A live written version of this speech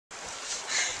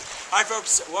Hi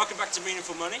folks, welcome back to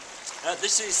Meaningful Money.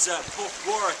 This is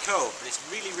Porkwara Cove, but it's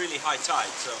really high tide,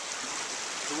 so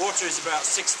the water is about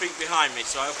 6 feet behind me,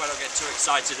 so I hope I don't get too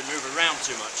excited and move around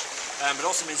too much. But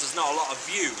also means there's not a lot of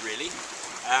view, really.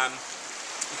 I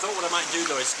thought what I might do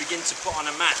though is begin to put on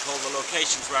a map all the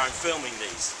locations where I'm filming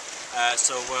these.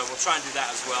 We'll try and do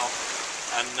that as well,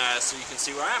 and so you can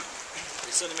see where I am.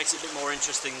 It certainly makes it a bit more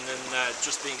interesting than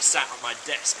just being sat at my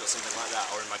desk or something like that,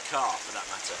 or in my car for that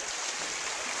matter.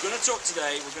 We're going to talk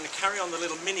today, we're going to carry on the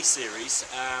little mini-series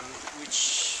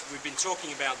which we've been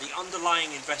talking about the underlying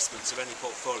investments of any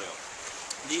portfolio.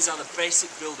 These are the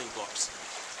basic building blocks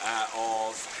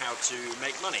of how to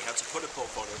make money, how to put a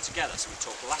portfolio together. So we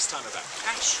talked last time about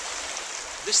cash.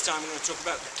 This time we're going to talk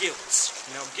about gilts.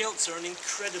 Now gilts are an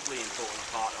incredibly important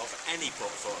part of any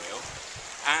portfolio,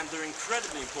 and they're an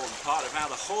incredibly important part of how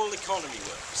the whole economy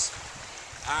works.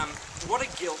 What a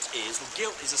gilt is, well,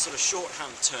 gilt is a sort of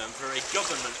shorthand term for a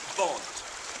government bond.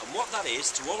 And what that is,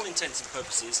 to all intents and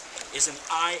purposes, is an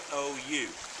IOU.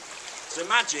 So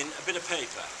imagine a bit of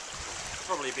paper,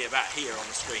 probably be about here on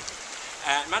the screen.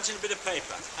 Imagine a bit of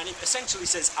paper, and it essentially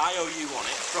says IOU on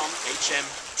it from HM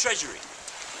Treasury.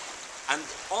 And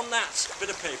on that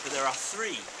bit of paper there are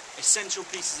three essential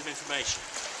pieces of information.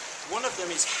 One of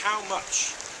them is how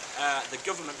much the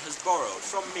government has borrowed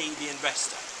from me, the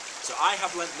investor. So I have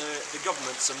lent the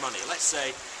government some money. Let's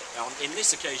say, in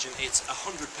this occasion, it's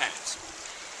 £100.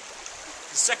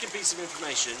 The second piece of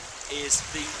information is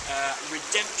the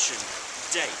redemption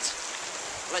date.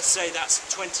 Let's say that's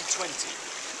 2020.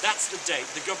 That's the date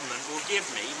the government will give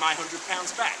me my £100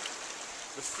 back.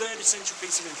 The third essential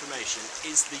piece of information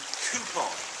is the coupon,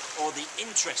 or the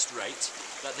interest rate,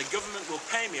 that the government will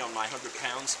pay me on my £100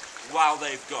 while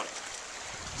they've got it.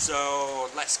 So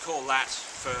let's call that,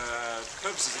 for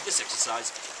purposes of this exercise,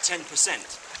 10%.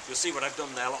 You'll see what I've done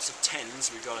there, lots of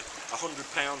tens. We've got £100,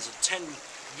 a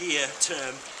 10-year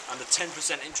term, and a 10%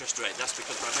 interest rate. That's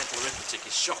because my mental arithmetic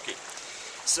is shocking.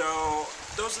 So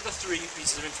those are the three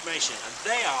pieces of information, and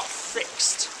they are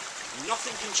fixed.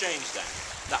 Nothing can change that.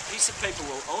 That piece of paper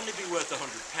will only be worth £100.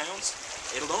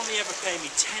 It'll only ever pay me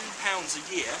 £10 a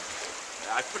year.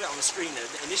 I put it on the screen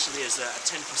initially as a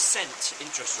 10%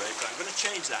 interest rate, but I'm going to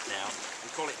change that now and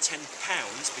call it £10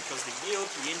 because the yield,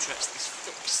 the interest, is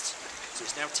fixed. So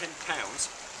it's now £10,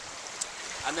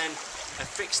 and then a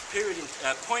fixed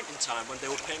point in time when they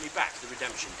will pay me back, the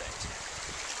redemption date.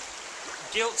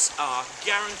 Gilts are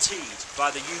guaranteed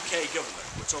by the UK government.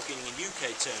 We're talking in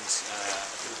UK terms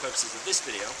for the purposes of this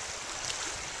video.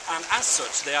 And as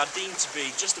such, they are deemed to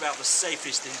be just about the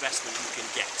safest investment you can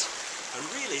get. And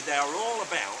really, they are all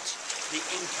about the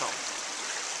income.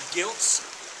 Gilts,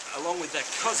 along with their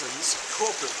cousins,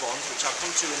 corporate bonds, which I'll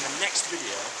come to in the next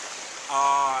video,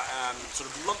 are sort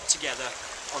of lumped together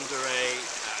under a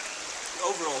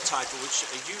overall title, which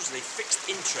are usually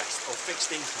fixed interest or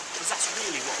fixed income, because that's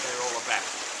really what they're all about.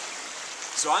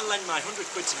 So I lend my £100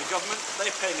 to the government,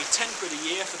 they pay me £10 a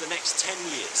year for the next 10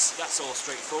 years. That's all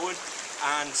straightforward,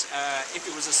 and if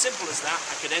it was as simple as that,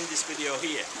 I could end this video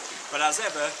here. But as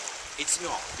ever, it's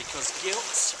not, because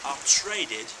gilts are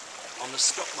traded on the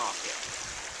stock market.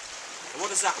 And what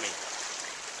does that mean?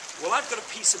 Well, I've got a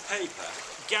piece of paper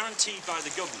guaranteed by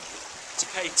the government to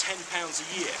pay £10 a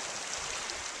year.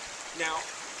 Now,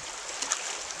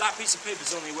 that piece of paper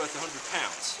is only worth £100,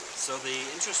 so the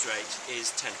interest rate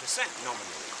is 10%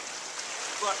 nominally.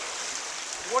 But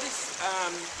what if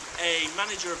a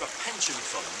manager of a pension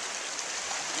fund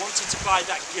wanted to buy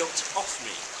that gilt off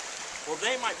me? Well,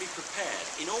 they might be prepared,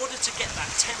 in order to get that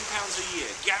 £10 a year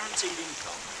guaranteed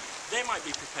income, they might be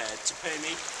prepared to pay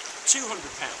me £200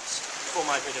 for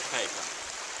my bit of paper,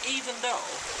 even though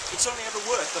it's only ever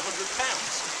worth £100,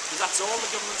 because that's all the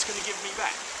government's going to give me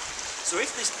back. So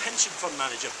if this pension fund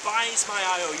manager buys my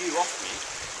IOU off me,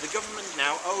 the government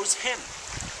now owes him.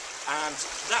 And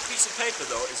that piece of paper,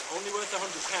 though, is only worth £100,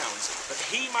 but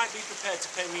he might be prepared to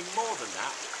pay me more than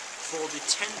that for the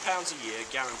 £10 a year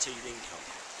guaranteed income.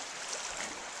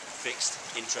 Fixed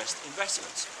interest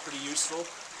investments. Pretty useful,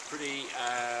 pretty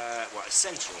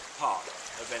essential part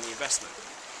of any investment.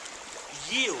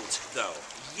 Yield, though,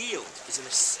 yield is a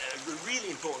really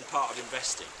important part of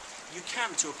investing. You can,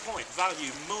 to a point,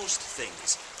 value most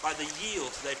things by the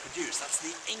yield they produce. That's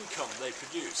the income they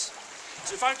produce.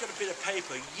 So if I've got a bit of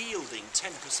paper yielding 10%,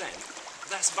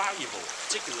 that's valuable,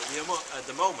 particularly at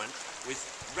the moment with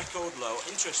record low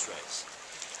interest rates.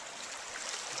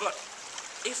 But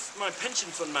if my pension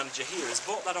fund manager here has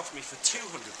bought that off me for £200,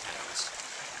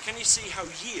 can you see how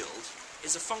yield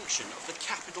is a function of the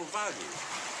capital value?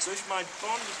 So if my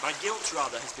gilt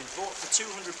rather, has been bought for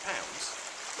 £200,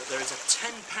 but there is a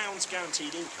 £10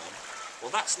 guaranteed income, Well,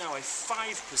 that's now a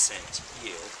 5%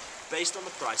 yield based on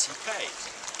the price he paid.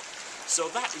 So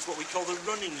that is what we call the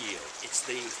running yield. It's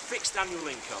the fixed annual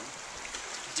income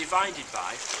divided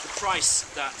by the price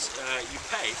that you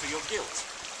pay for your gilt.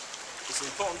 It's an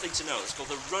important thing to know. It's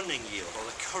called the running yield or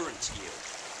the current yield.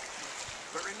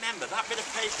 But remember, that bit of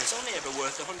paper is only ever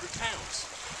worth £100.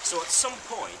 So at some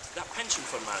point, that pension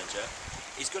fund manager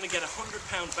is going to get £100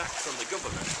 back from the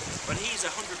government, but he's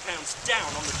 £100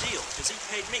 down on the deal because he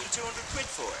paid me 200 quid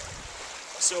for it.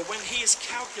 So when he is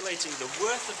calculating the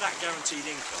worth of that guaranteed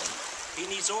income, he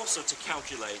needs also to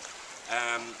calculate,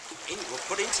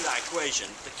 put into that equation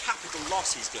the capital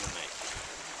loss he's going to make.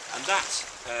 And that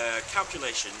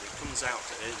calculation comes out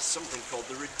as something called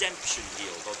the redemption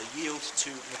yield, or the yield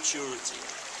to maturity.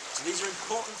 So these are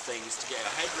important things to get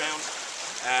your head round.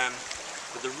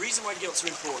 But the reason why gilts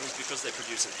are important is because they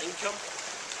produce an income.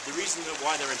 The reason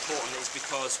why they're important is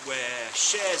because where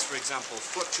shares, for example,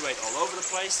 fluctuate all over the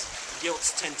place,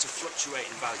 gilts tend to fluctuate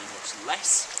in value much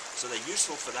less. So they're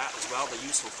useful for that as well. They're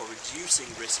useful for reducing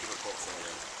risk of a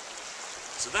portfolio.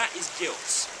 So that is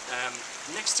gilts.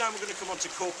 Next time we're going to come on to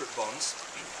corporate bonds,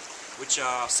 which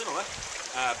are similar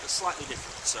but slightly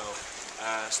different. So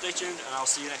stay tuned and I'll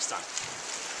see you next time.